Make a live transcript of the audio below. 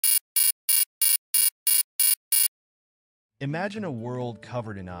Imagine a world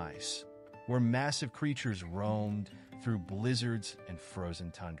covered in ice, where massive creatures roamed through blizzards and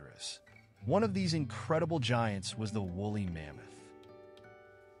frozen tundras. One of these incredible giants was the woolly mammoth.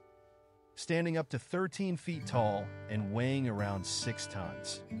 Standing up to 13 feet tall and weighing around 6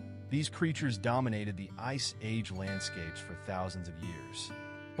 tons, these creatures dominated the Ice Age landscapes for thousands of years.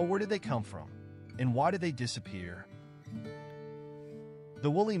 But where did they come from? And why did they disappear?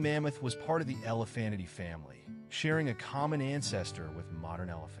 The woolly mammoth was part of the Elephantidae family, sharing a common ancestor with modern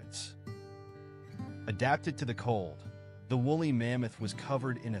elephants. Adapted to the cold, the woolly mammoth was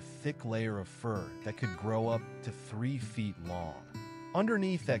covered in a thick layer of fur that could grow up to 3 feet long.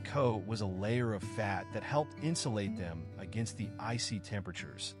 Underneath that coat was a layer of fat that helped insulate them against the icy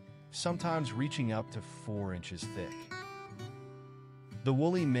temperatures, sometimes reaching up to 4 inches thick. The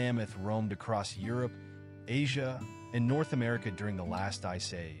woolly mammoth roamed across Europe, Asia, and North America during the last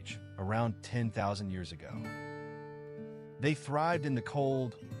ice age, around 10,000 years ago. They thrived in the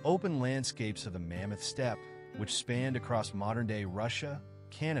cold, open landscapes of the Mammoth Steppe, which spanned across modern-day Russia,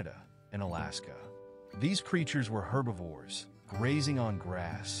 Canada, and Alaska. These creatures were herbivores, grazing on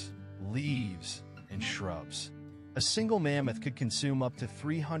grass, leaves, and shrubs. A single mammoth could consume up to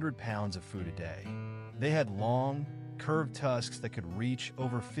 300 pounds of food a day. They had long, curved tusks that could reach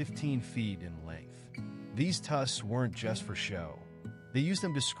over 15 feet in length. These tusks weren't just for show. They used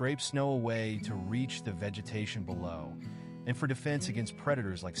them to scrape snow away to reach the vegetation below, and for defense against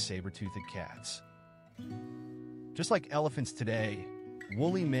predators like saber-toothed cats. Just like elephants today,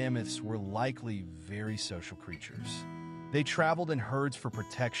 woolly mammoths were likely very social creatures. They traveled in herds for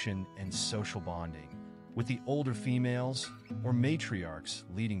protection and social bonding, with the older females, or matriarchs,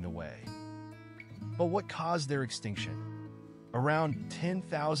 leading the way. But what caused their extinction? Around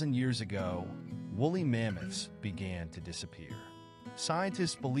 10,000 years ago, woolly mammoths began to disappear.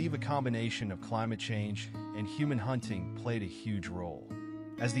 Scientists believe a combination of climate change and human hunting played a huge role.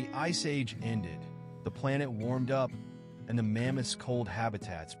 As the Ice Age ended, the planet warmed up and the mammoths' cold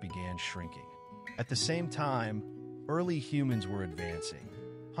habitats began shrinking. At the same time, early humans were advancing,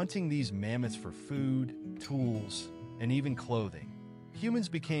 hunting these mammoths for food, tools, and even clothing. Humans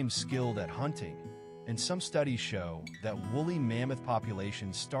became skilled at hunting, and some studies show that woolly mammoth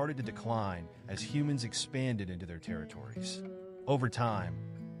populations started to decline as humans expanded into their territories. Over time,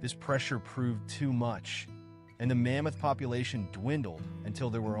 this pressure proved too much, and the mammoth population dwindled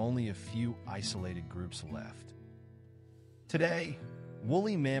until there were only a few isolated groups left. Today,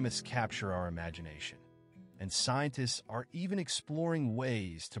 woolly mammoths capture our imagination, and scientists are even exploring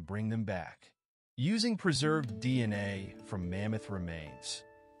ways to bring them back. Using preserved DNA from mammoth remains,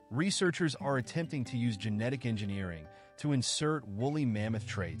 researchers are attempting to use genetic engineering to insert woolly mammoth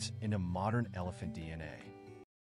traits into modern elephant DNA.